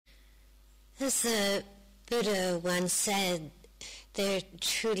As the Buddha once said, there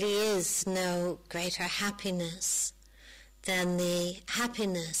truly is no greater happiness than the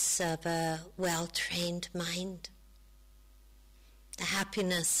happiness of a well-trained mind, the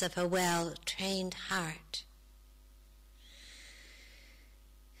happiness of a well-trained heart.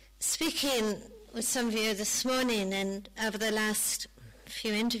 Speaking with some of you this morning and over the last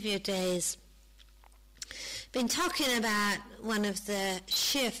few interview days, been talking about one of the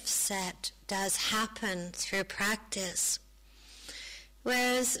shifts that does happen through practice.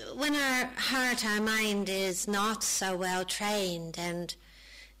 Whereas when our heart, our mind is not so well trained and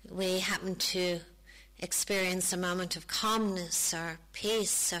we happen to experience a moment of calmness or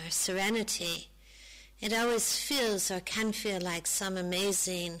peace or serenity, it always feels or can feel like some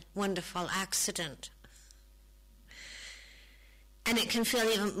amazing, wonderful accident. And it can feel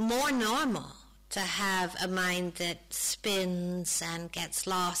even more normal to have a mind that spins and gets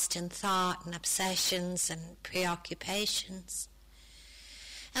lost in thought and obsessions and preoccupations.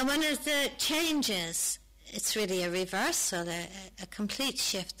 And one of the changes, it's really a reversal, a complete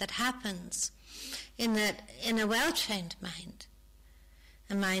shift that happens in that in a well-trained mind,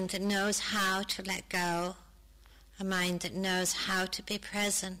 a mind that knows how to let go, a mind that knows how to be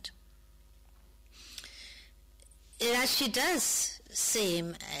present. It actually does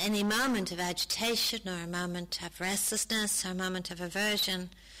seem any moment of agitation or a moment of restlessness or a moment of aversion,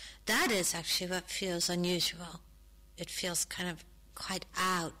 that is actually what feels unusual. It feels kind of quite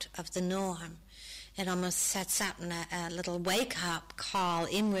out of the norm. It almost sets up a little wake-up call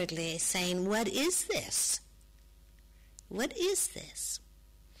inwardly saying, what is this? What is this?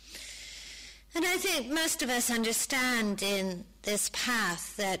 And I think most of us understand in this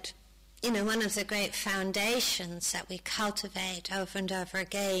path that, one of the great foundations that we cultivate over and over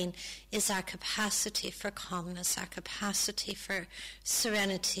again is our capacity for calmness, our capacity for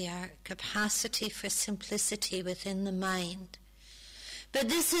serenity, our capacity for simplicity within the mind. But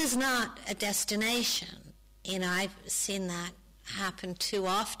this is not a destination. I've seen that happen too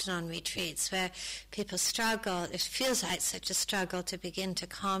often on retreats where people struggle. It feels like such a struggle to begin to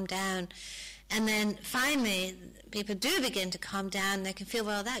calm down. And then finally, people do begin to calm down. They can feel,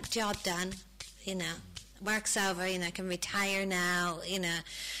 well, that job done, work's over, I can retire now, I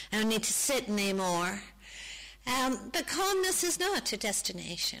don't need to sit anymore. But calmness is not a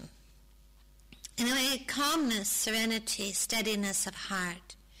destination. Calmness, serenity, steadiness of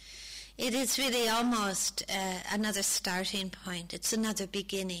heart, it is really almost another starting point. It's another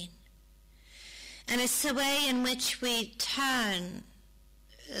beginning. And it's the way in which we turn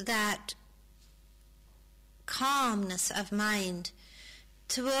that calmness of mind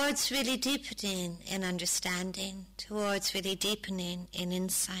towards really deepening in understanding, towards really deepening in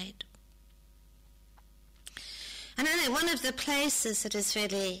insight. And I think one of the places that is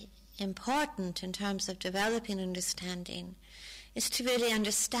really important in terms of developing understanding is to really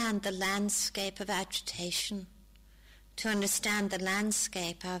understand the landscape of agitation, to understand the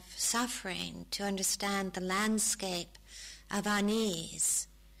landscape of suffering, to understand the landscape of unease.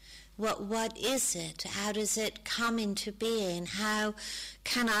 What is it? How does it come into being? How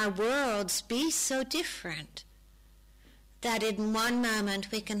can our worlds be so different that in one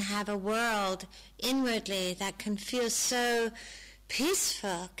moment we can have a world inwardly that can feel so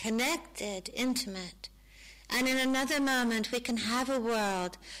peaceful, connected, intimate, and in another moment we can have a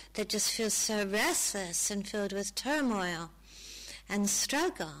world that just feels so restless and filled with turmoil and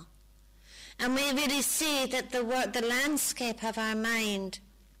struggle. And we really see that the landscape of our mind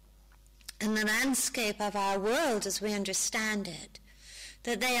and the landscape of our world as we understand it,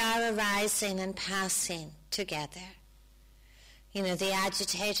 that they are arising and passing together. The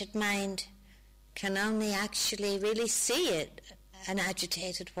agitated mind can only actually really see it, an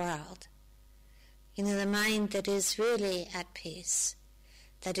agitated world. The mind that is really at peace,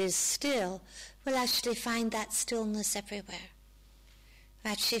 that is still, will actually find that stillness everywhere.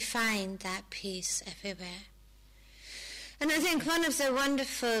 Will actually find that peace everywhere. And I think one of the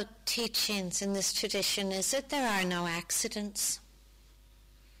wonderful teachings in this tradition is that there are no accidents.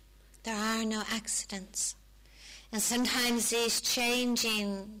 There are no accidents. And sometimes these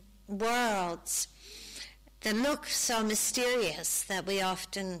changing worlds that look so mysterious that we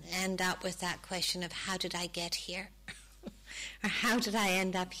often end up with that question of how did I get here? Or how did I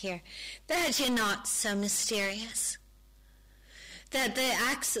end up here? They're actually not so mysterious. That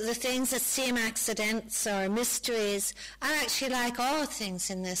the things that seem accidents or mysteries are actually like all things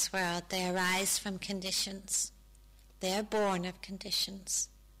in this world. They arise from conditions. They are born of conditions.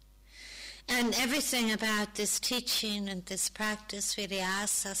 And everything about this teaching and this practice really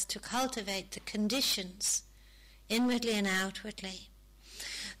asks us to cultivate the conditions, inwardly and outwardly.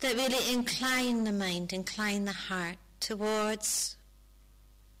 that really incline the mind, incline the heart towards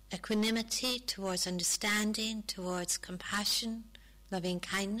equanimity, towards understanding, towards compassion, loving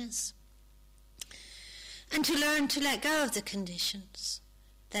kindness, and to learn to let go of the conditions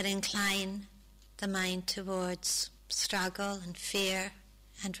that incline the mind towards struggle and fear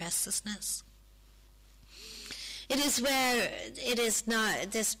and restlessness. It is where it is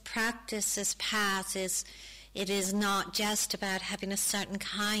not, this practice, this path it is not just about having a certain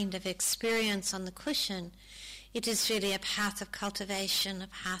kind of experience on the cushion. It is really a path of cultivation, a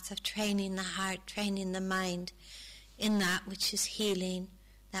path of training the heart, training the mind in that which is healing,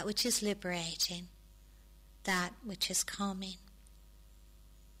 that which is liberating, that which is calming.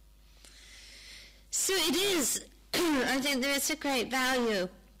 So it is, I think there is a great value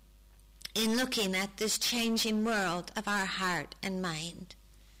in looking at this changing world of our heart and mind.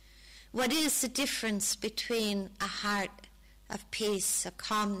 What is the difference between a heart of peace, of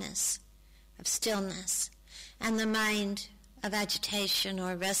calmness, of stillness, and the mind of agitation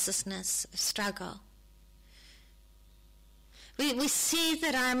or restlessness, of struggle? We see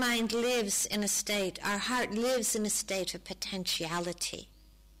that our mind lives in a state, our heart lives in a state of potentiality.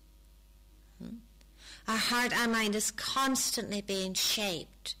 Our heart, our mind is constantly being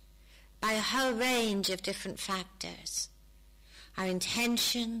shaped by a whole range of different factors. Our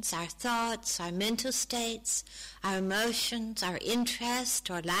intentions, our thoughts, our mental states, our emotions, our interest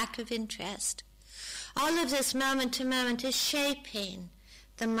or lack of interest. All of this moment to moment is shaping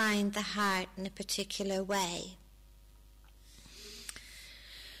the mind, the heart in a particular way.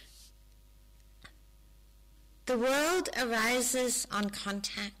 The world arises on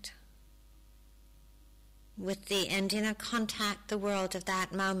contact. With the ending of contact, the world of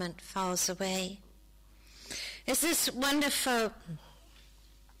that moment falls away. It's this wonderful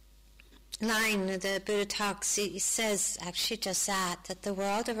line the Buddha talks, he says actually just that the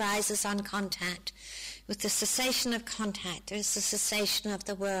world arises on contact. With the cessation of contact, there is the cessation of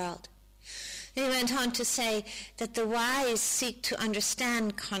the world. He went on to say that the wise seek to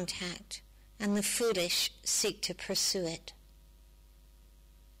understand contact, and the foolish seek to pursue it.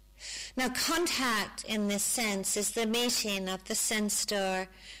 Now, contact in this sense is the meeting of the sense door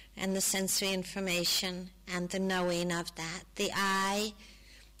and the sensory information and the knowing of that. The eye,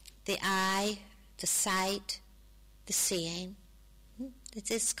 the sight, the seeing.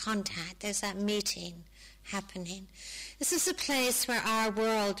 It is contact. There's that meeting happening. This is a place where our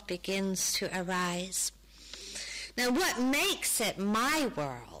world begins to arise. Now, what makes it my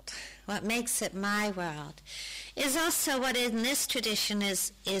world? What makes it my world is also what in this tradition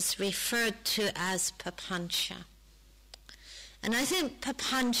is referred to as papancha. And I think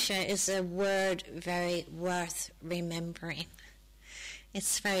papancha is a word very worth remembering.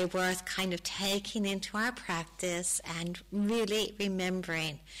 It's very worth kind of taking into our practice and really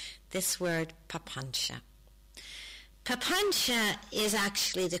remembering this word papancha. Papancha is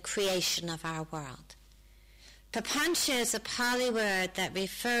actually the creation of our world. Papancha is a Pali word that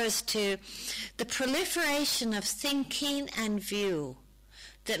refers to the proliferation of thinking and view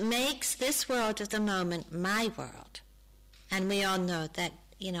that makes this world of the moment my world. And we all know that,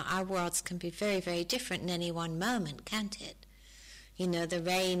 our worlds can be very, very different in any one moment, can't it? The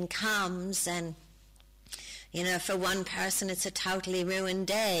rain comes and, for one person it's a totally ruined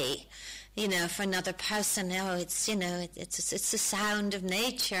day. For another person, it's the sound of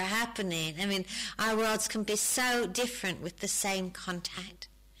nature happening. I mean, our worlds can be so different with the same contact.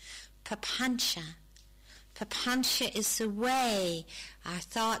 Papancha is the way our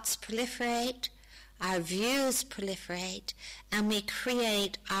thoughts proliferate, our views proliferate, and we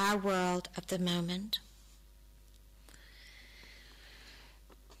create our world of the moment.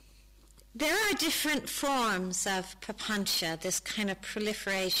 There are different forms of papancha, this kind of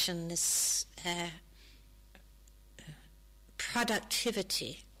proliferation, this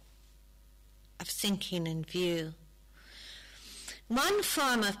productivity of thinking and view. One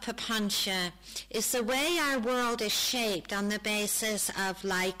form of papancha is the way our world is shaped on the basis of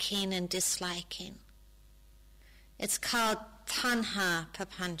liking and disliking. It's called tanha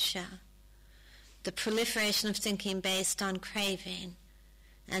papancha, the proliferation of thinking based on craving.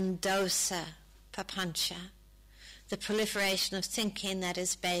 And dosa papancha, the proliferation of thinking that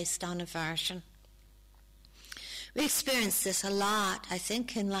is based on aversion. We experience this a lot, I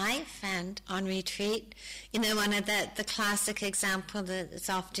think, in life and on retreat. One of the classic example that is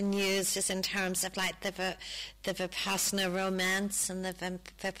often used is in terms of like the Vipassana romance and the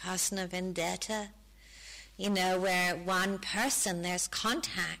Vipassana vendetta. where one person, there's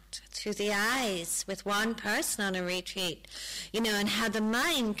contact through the eyes with one person on a retreat, and how the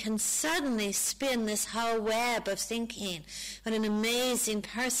mind can suddenly spin this whole web of thinking. What an amazing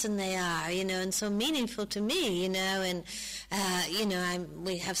person they are, and so meaningful to me, and,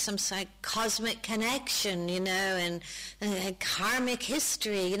 we have some sort of cosmic connection, and karmic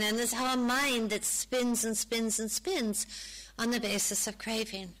history, and this whole mind that spins and spins and spins on the basis of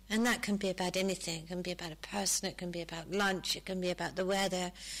craving. And that can be about anything. It can be about a person, it can be about lunch, it can be about the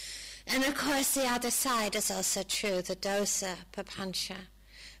weather. And of course the other side is also true, the dosa, papancha,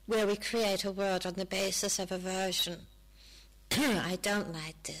 where we create a world on the basis of aversion. I don't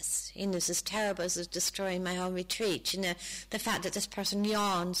like this. This is terrible, this is destroying my whole retreat. The fact that this person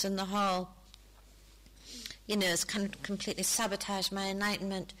yawns in the hall, it's kind of completely sabotaged my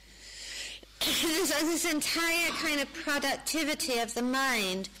enlightenment. This entire kind of productivity of the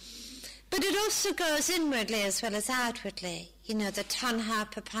mind, but it also goes inwardly as well as outwardly. The tanha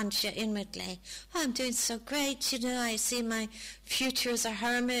papancha inwardly. Oh, I'm doing so great, I see my future as a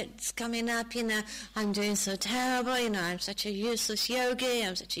hermit, it's coming up, I'm doing so terrible, I'm such a useless yogi,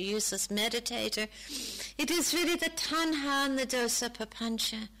 I'm such a useless meditator. It is really the tanha and the dosa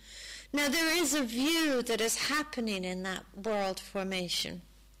papancha. Now there is a view that is happening in that world formation.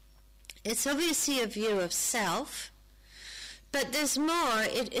 It's obviously a view of self, but there's more.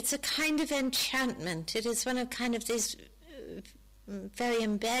 It's a kind of enchantment. It is one of kind of these very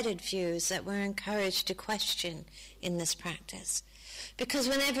embedded views that we're encouraged to question in this practice. Because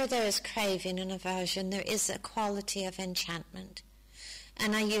whenever there is craving and aversion, there is a quality of enchantment.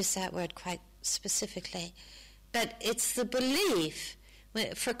 And I use that word quite specifically. But it's the belief.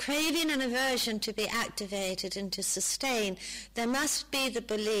 For craving and aversion to be activated and to sustain, there must be the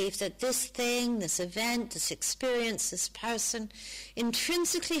belief that this thing, this event, this experience, this person,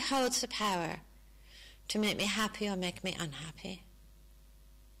 intrinsically holds the power to make me happy or make me unhappy.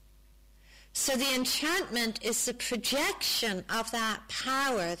 So the enchantment is the projection of that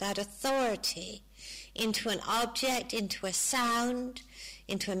power, that authority, into an object, into a sound,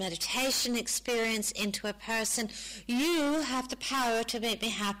 into a meditation experience, into a person. You have the power to make me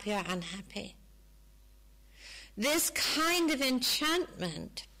happy or unhappy. This kind of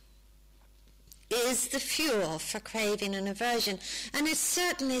enchantment is the fuel for craving and aversion. And it's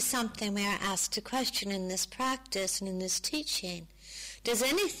certainly something we are asked to question in this practice and in this teaching. Does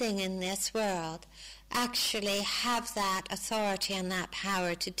anything in this world actually have that authority and that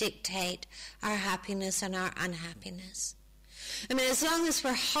power to dictate our happiness and our unhappiness? As long as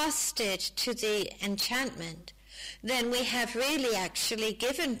we're hostage to the enchantment, then we have really actually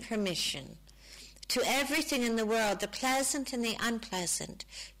given permission to everything in the world, the pleasant and the unpleasant,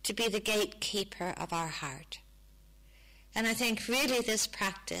 to be the gatekeeper of our heart. And I think really this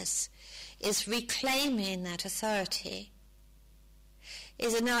practice is reclaiming that authority.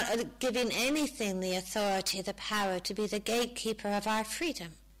 Is it not giving anything the authority, the power to be the gatekeeper of our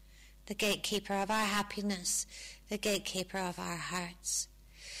freedom, the gatekeeper of our happiness, the gatekeeper of our hearts?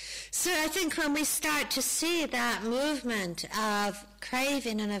 So I think when we start to see that movement of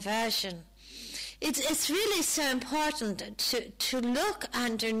craving and aversion, it's really so important to look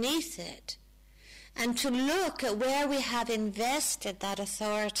underneath it and to look at where we have invested that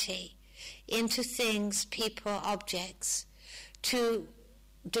authority into things, people, objects, to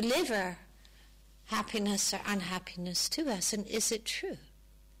deliver happiness or unhappiness to us. And is it true?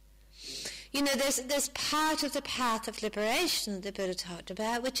 There's part of the path of liberation the Buddha talked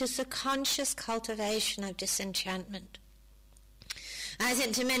about, which is the conscious cultivation of disenchantment. I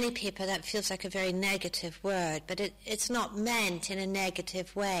think to many people that feels like a very negative word, but it's not meant in a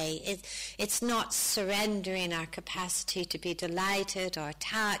negative way. It's not surrendering our capacity to be delighted or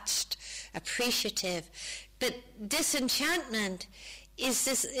touched, appreciative. But disenchantment is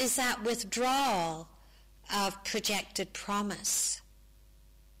that withdrawal of projected promise.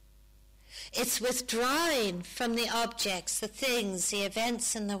 It's withdrawing from the objects, the things, the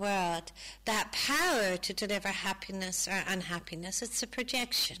events in the world, that power to deliver happiness or unhappiness. It's a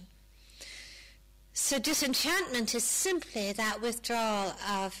projection. So disenchantment is simply that withdrawal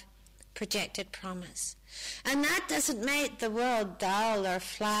of projected promise. And that doesn't make the world dull or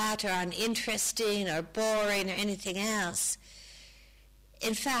flat or uninteresting or boring or anything else.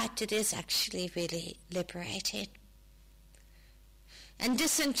 In fact, it is actually really liberating. And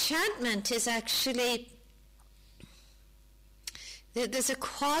disenchantment is actually, there's a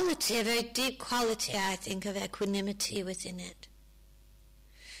quality, a very deep quality, I think, of equanimity within it.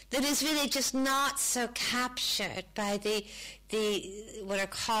 that is really just not so captured by the what are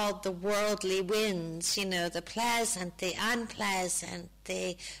called the worldly winds, the pleasant, the unpleasant,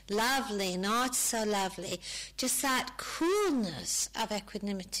 the lovely, not so lovely, just that coolness of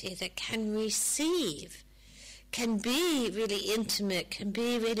equanimity that can receive, can be really intimate, can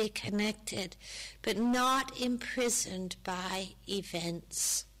be really connected, but not imprisoned by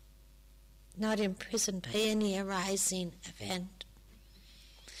events, not imprisoned by any arising event.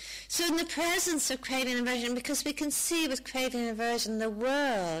 So in the presence of craving and aversion, because we can see with craving and aversion the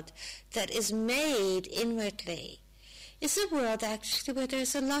world that is made inwardly is a world actually where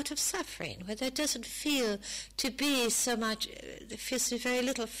there's a lot of suffering, where there doesn't feel to be so much, there feels to be very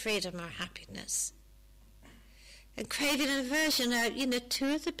little freedom or happiness. And craving and aversion are,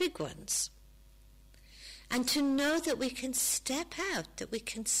 two of the big ones. And to know that we can step out, that we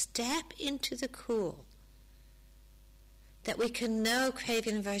can step into the cool, that we can know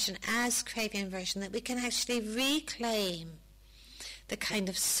craving and aversion as craving and aversion, that we can actually reclaim the kind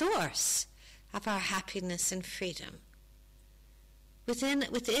of source of our happiness and freedom within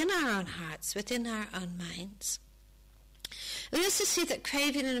our own hearts, within our own minds. We also see that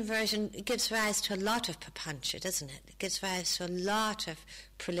craving and aversion gives rise to a lot of papancha, doesn't it? It gives rise to a lot of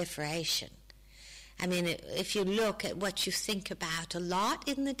proliferation. I mean, if you look at what you think about a lot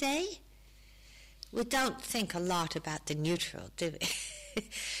in the day, we don't think a lot about the neutral, do we?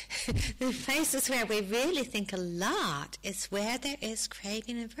 The places where we really think a lot is where there is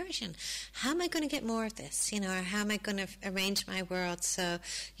craving and aversion. How am I going to get more of this? Or how am I going to arrange my world so,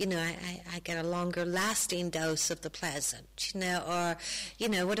 I get a longer lasting dose of the pleasant, or,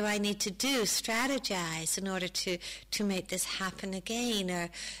 what do I need to do, strategize in order to make this happen again? Or,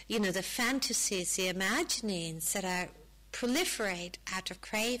 the fantasies, the imaginings that are proliferate out of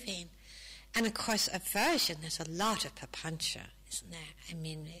craving. And of course, aversion, there's a lot of papancha, isn't there? I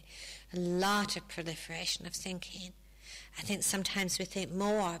mean, a lot of proliferation of thinking. I think sometimes we think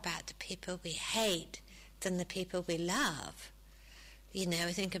more about the people we hate than the people we love. We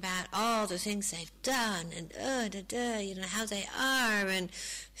think about all the things they've done and how they are, and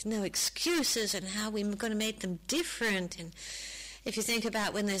there's no excuses, and how we're going to make them different. And if you think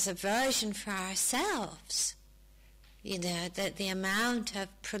about when there's aversion for ourselves, that the amount of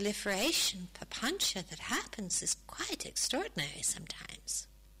proliferation, papancha, that happens is quite extraordinary sometimes.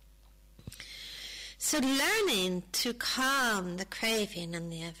 So learning to calm the craving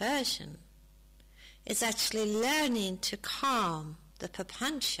and the aversion is actually learning to calm the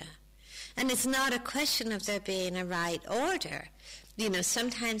papancha. And it's not a question of there being a right order.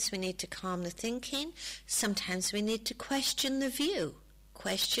 Sometimes we need to calm the thinking, sometimes we need to question the view,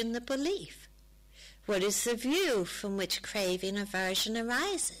 question the belief. What is the view from which craving aversion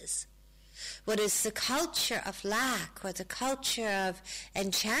arises? What is the culture of lack or the culture of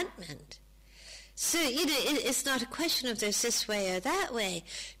enchantment? So, it's not a question of there's this way or that way,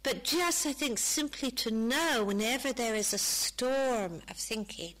 but just, I think, simply to know whenever there is a storm of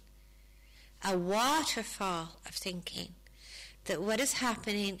thinking, a waterfall of thinking, that what is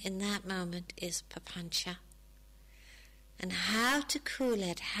happening in that moment is papancha. And how to cool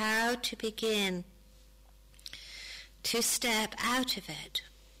it, how to begin to step out of it.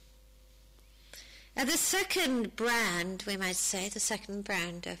 Now the second brand, we might say, the second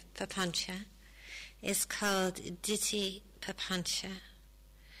brand of papancha is called ditthi papancha,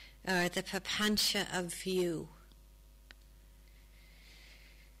 or the papancha of view.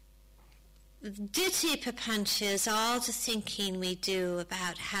 Ditthi papancha is all the thinking we do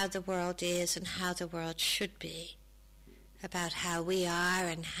about how the world is and how the world should be, about how we are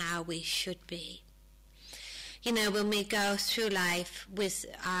and how we should be. When we go through life with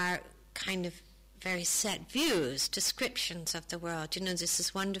our kind of very set views, descriptions of the world, this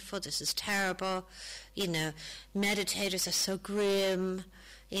is wonderful, this is terrible, meditators are so grim,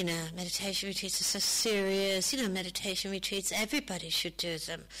 meditation retreats are so serious, meditation retreats, everybody should do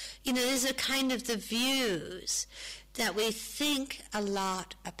them. These are kind of the views that we think a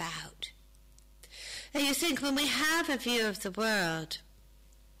lot about. And you think when we have a view of the world,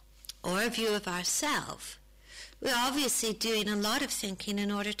 or a view of ourselves, we're obviously doing a lot of thinking in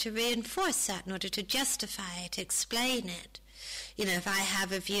order to reinforce that, in order to justify it, to explain it. If I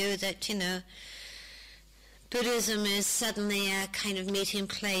have a view that, Buddhism is suddenly a kind of meeting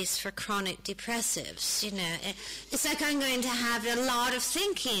place for chronic depressives, it's like I'm going to have a lot of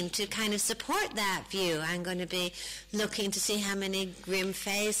thinking to kind of support that view. I'm going to be looking to see how many grim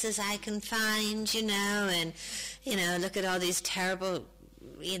faces I can find, and, look at all these terrible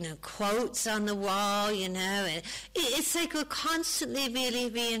quotes on the wall, It's like we're constantly really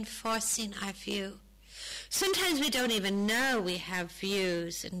reinforcing our view. Sometimes we don't even know we have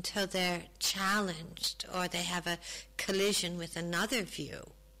views until they're challenged or they have a collision with another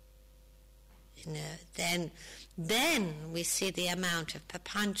view. Then we see the amount of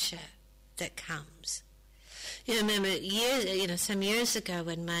papancha that comes. Remember some years ago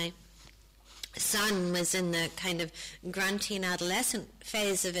when my son was in the kind of grunting adolescent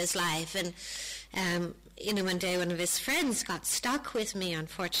phase of his life, and one day one of his friends got stuck with me,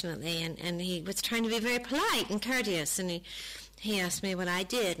 unfortunately, and he was trying to be very polite and courteous, and he asked me what I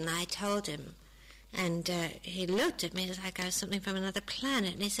did, and I told him. And he looked at me like I was something from another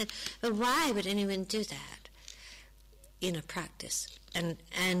planet, and he said, well, why would anyone do that? Practice.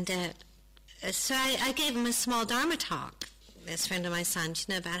 So I gave him a small Dharma talk, this friend of my son's,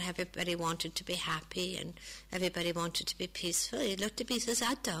 about how everybody wanted to be happy and everybody wanted to be peaceful. He looked at me and says,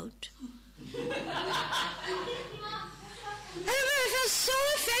 I don't. I felt so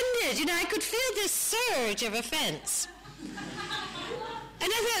offended. I could feel this surge of offense. And then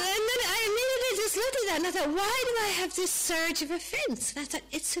I immediately just looked at that and I thought, why do I have this surge of offense? And I thought,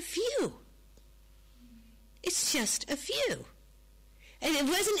 it's a view. It's just a view. And it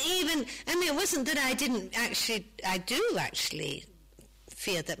wasn't even, it wasn't that I do actually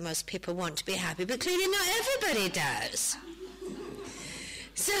feel that most people want to be happy, but clearly not everybody does.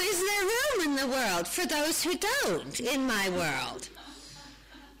 So is there room in the world for those who don't, in my world?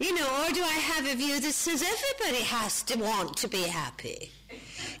 Or do I have a view that says everybody has to want to be happy?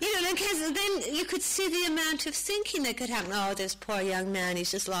 Because then you could see the amount of thinking that could happen. Oh, this poor young man,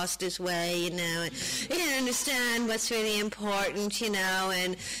 he's just lost his way, and he didn't understand what's really important,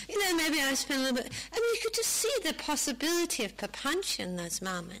 and, maybe I spend a little bit... you could just see the possibility of papancha in those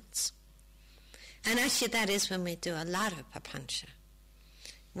moments. And actually that is when we do a lot of papancha.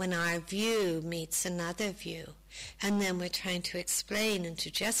 When our view meets another view, and then we're trying to explain and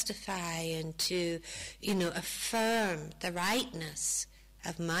to justify and to, affirm the rightness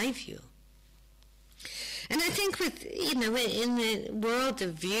of my view. And I think with, in the world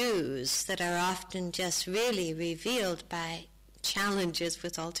of views that are often just really revealed by challenges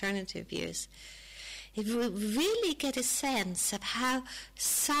with alternative views, if we really get a sense of how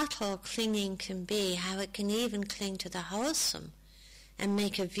subtle clinging can be, how it can even cling to the wholesome and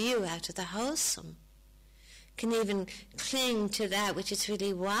make a view out of the wholesome, can even cling to that which is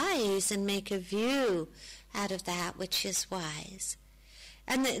really wise and make a view out of that which is wise.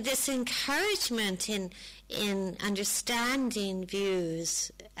 And this encouragement in understanding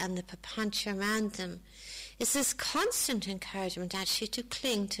views and the papancha around them is this constant encouragement actually to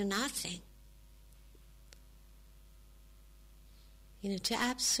cling to nothing. To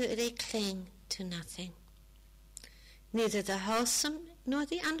absolutely cling to nothing. Neither the wholesome nor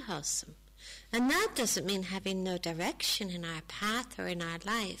the unwholesome. And that doesn't mean having no direction in our path or in our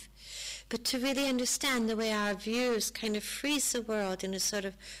life, but to really understand the way our views kind of freeze the world in a sort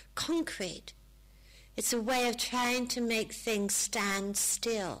of concrete. It's a way of trying to make things stand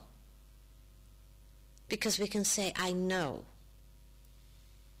still. Because we can say, I know.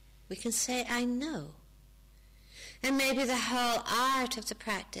 We can say, I know. And maybe the whole art of the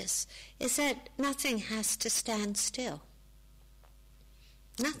practice is that nothing has to stand still.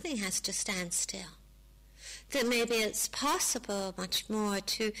 Nothing has to stand still. That maybe it's possible much more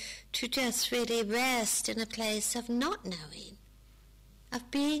to just really rest in a place of not knowing,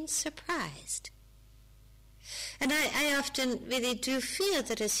 of being surprised. And I often really do feel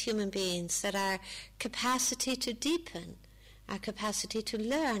that as human beings that our capacity to deepen, our capacity to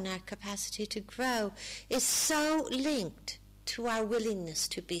learn, our capacity to grow is so linked to our willingness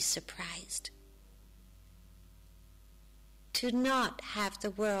to be surprised. To not have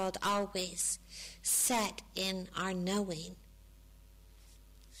the world always set in our knowing.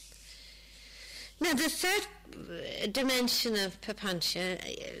 Now the third dimension of papancha,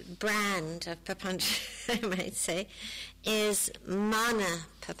 brand of papancha, I might say, is mana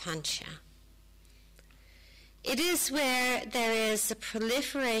papancha. It is where there is a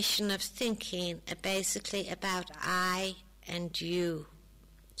proliferation of thinking basically about I and you.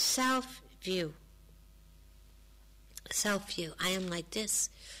 Self-view. Self-view. I am like this,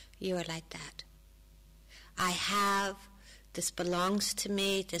 you are like that. I have, this belongs to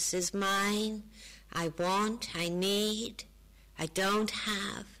me, this is mine, I want, I need, I don't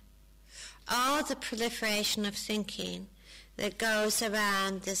have. All the proliferation of thinking that goes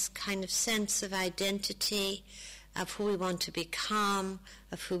around this kind of sense of identity, of who we want to become,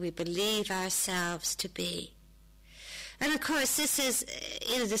 of who we believe ourselves to be. And of course, this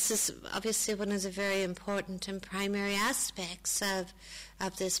is obviously one of the very important and primary aspects of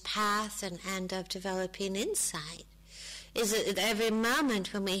this path and of developing insight. Is that at every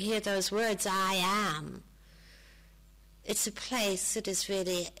moment when we hear those words, I am, it's a place that is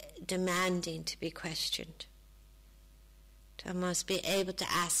really demanding to be questioned. To almost be able to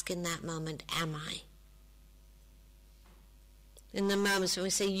ask in that moment, am I? In the moments when we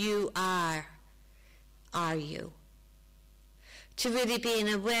say, you are you? To really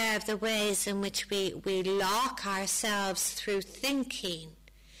being aware of the ways in which we lock ourselves through thinking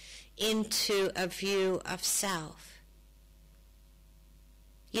into a view of self.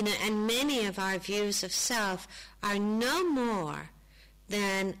 You know, and many of our views of self are no more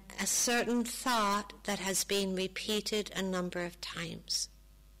than a certain thought that has been repeated a number of times.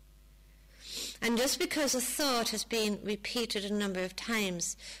 And just because a thought has been repeated a number of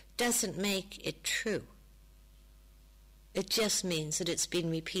times doesn't make it true. It just means that it's been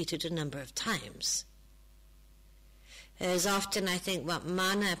repeated a number of times. As often I think what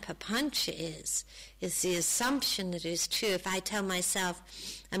mana papancha is the assumption that it is true. If I tell myself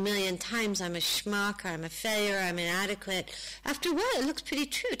 1,000,000 times I'm a schmuck, or I'm a failure, or I'm inadequate, after a while it looks pretty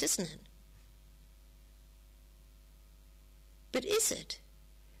true, doesn't it? But is it?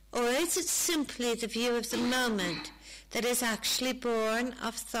 Or is it simply the view of the moment that is actually born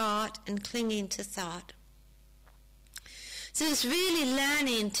of thought and clinging to thought? So it's really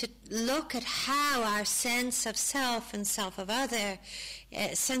learning to look at how our sense of self and sense of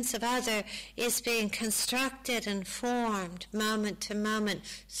other is being constructed and formed moment to moment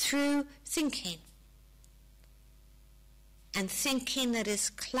through thinking. And thinking that is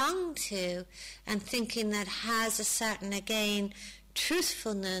clung to, and thinking that has a certain, again,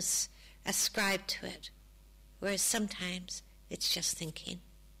 truthfulness ascribed to it. Whereas sometimes it's just thinking.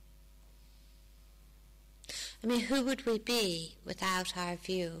 I mean, who would we be without our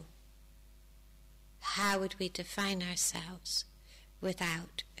view? How would we define ourselves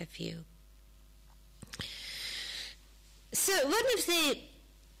without a view? So one of the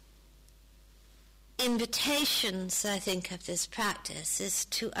invitations, I think, of this practice is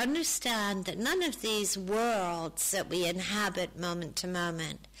to understand that none of these worlds that we inhabit moment to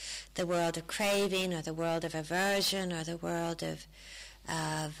moment, the world of craving or the world of aversion or the world of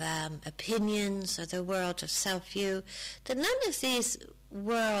opinions or the world of self-view, that none of these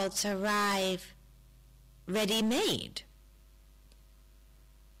worlds arrive ready-made.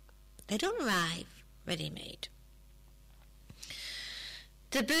 They don't arrive ready-made.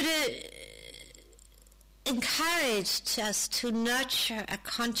 The Buddha encouraged us to nurture a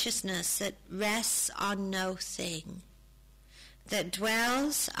consciousness that rests on no thing, that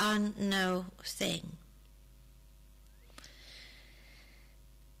dwells on no thing.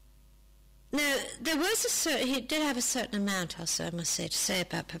 Now, there was he did have a certain amount also, I must say, to say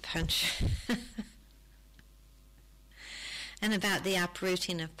about papancha and about the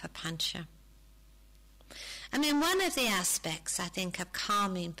uprooting of papancha. I mean, one of the aspects, I think, of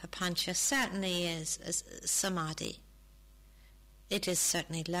calming papancha certainly is samadhi. It is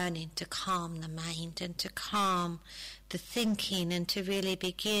certainly learning to calm the mind and to calm the thinking and to really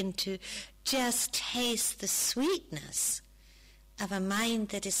begin to just taste the sweetness of a mind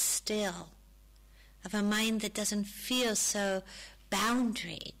that is still, of a mind that doesn't feel so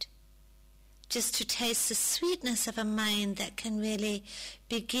boundaried. Just to taste the sweetness of a mind that can really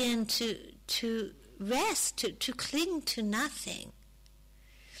begin to rest, to cling to nothing.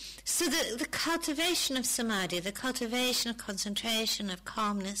 So the cultivation of samadhi, the cultivation of concentration, of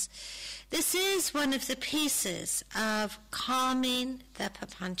calmness, this is one of the pieces of calming the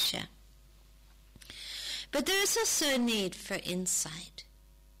papancha. But there is also a need for insight,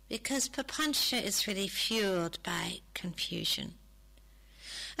 because papancha is really fueled by confusion.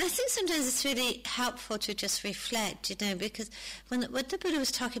 I think sometimes it's really helpful to just reflect, because what the Buddha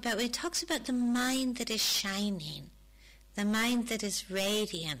was talking about, when he talks about the mind that is shining, the mind that is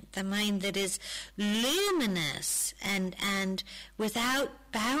radiant, the mind that is luminous and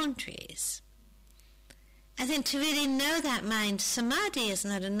without boundaries. I think to really know that mind, samadhi is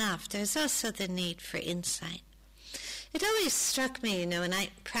not enough. There's also the need for insight. It always struck me, when I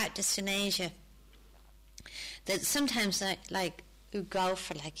practiced in Asia, that sometimes I would go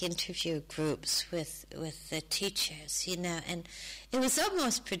for interview groups with the teachers, and it was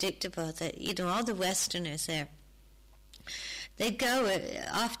almost predictable that, all the Westerners there, they go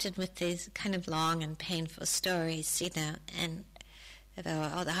often with these kind of long and painful stories, and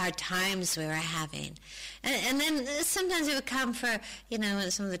about all the hard times we were having. And then sometimes it would come for,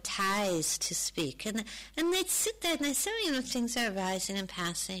 some of the Thais to speak. And they'd sit there and they'd say, things are arising and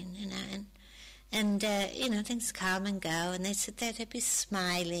passing, and things come and go. And they'd sit there, they'd be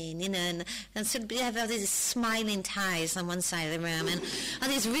smiling, and so we have all these smiling Thais on one side of the room and all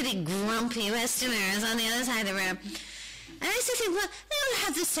these really grumpy Westerners on the other side of the room. And I used to think, well, they don't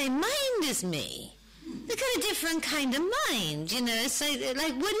have the same mind as me. They've got a different kind of mind, you know. It's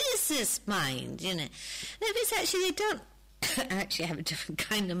like what is this mind, you know? It's actually, they don't actually have a different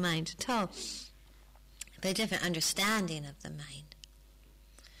kind of mind at all, but a different understanding of the mind.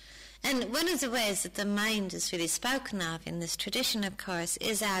 And one of the ways that the mind is really spoken of in this tradition, of course,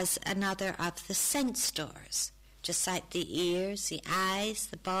 is as another of the sense doors. Just like the ears, the eyes,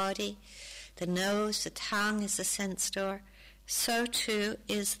 the body, the nose, the tongue is a sense door, so too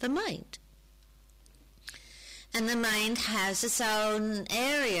is the mind. And the mind has its own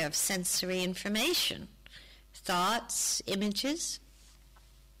area of sensory information, thoughts, images,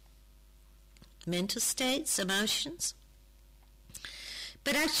 mental states, emotions.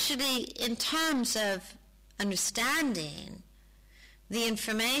 But actually, in terms of understanding the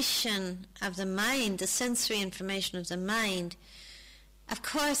information of the mind, the sensory information of the mind, of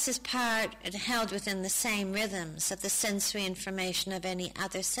course is part and held within the same rhythms of the sensory information of any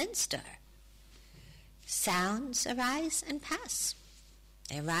other sense door. Sounds arise and pass.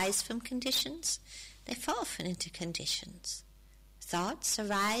 They arise from conditions, they fall into conditions. Thoughts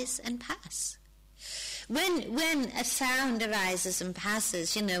arise and pass. When a sound arises and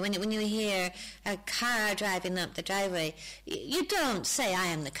passes, you know, when you hear a car driving up the driveway, you don't say, I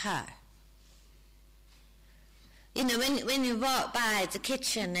am the car. You know, when you walk by the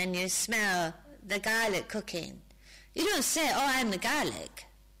kitchen and you smell the garlic cooking, you don't say, oh, I'm the garlic.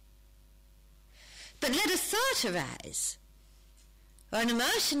 But let a thought arise, or an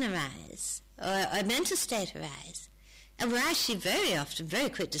emotion arise, or a mental state arise, and we're actually very often very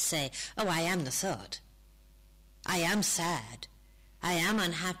quick to say, oh, I am the thought. I am sad. I am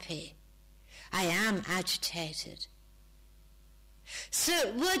unhappy. I am agitated.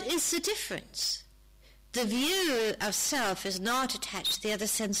 So what is the difference? The view of self is not attached to the other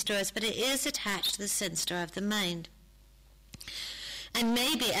sense doors, but it is attached to the sense door of the mind. And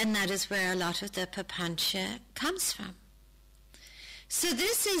that is where a lot of the papancha comes from. So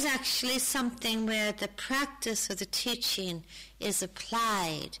this is actually something where the practice or the teaching is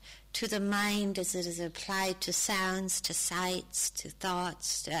applied to the mind as it is applied to sounds, to sights, to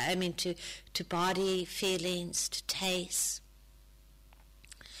thoughts, to body feelings, to tastes.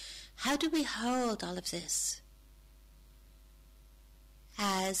 How do we hold all of this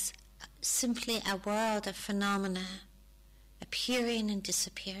as simply a world of phenomena appearing and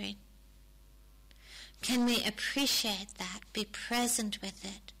disappearing? Can we appreciate that, be present with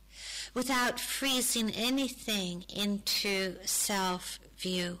it, without freezing anything into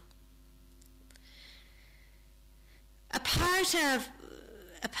self-view? A part of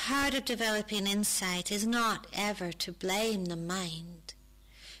developing insight is not ever to blame the mind,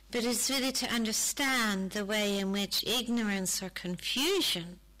 but it's really to understand the way in which ignorance or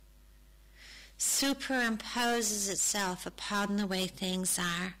confusion superimposes itself upon the way things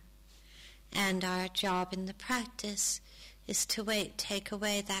are. And our job in the practice is to take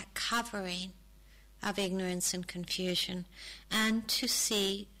away that covering of ignorance and confusion and to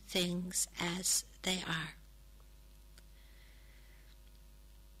see things as they are.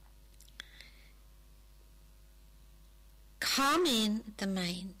 Calming the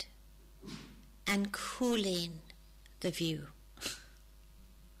mind and cooling the view.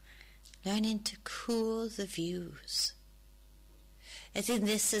 Learning to cool the views. I think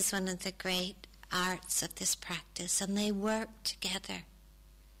this is one of the great arts of this practice, and they work together.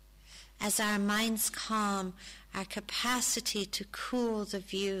 As our minds calm, our capacity to cool the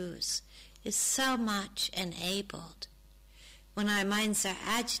views is so much enabled. When our minds are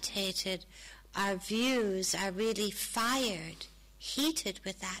agitated, our views are really fired, heated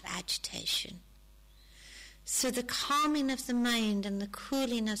with that agitation. So the calming of the mind and the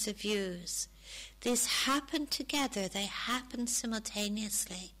cooling of the views, these happen together, they happen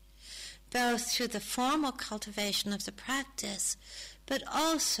simultaneously, both through the formal cultivation of the practice, but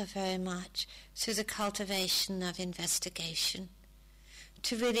also very much through the cultivation of investigation,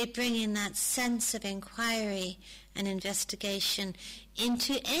 to really bring in that sense of inquiry and investigation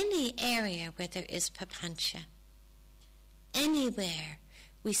into any area where there is papancha. Anywhere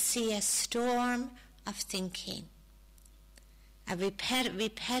we see a storm of thinking, a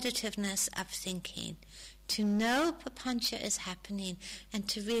repetitiveness of thinking, to know papancha is happening and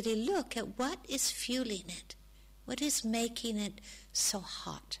to really look at what is fueling it, what is making it so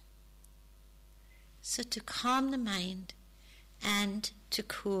hot. So to calm the mind and to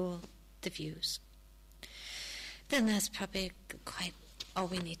cool the views. Then that's probably quite all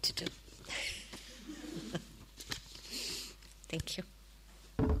we need to do. Thank you.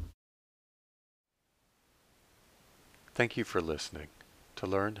 Thank you for listening. To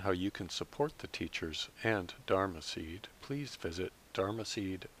learn how you can support the teachers and Dharma Seed, please visit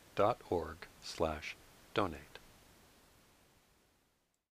dharmaseed.org/donate. donate.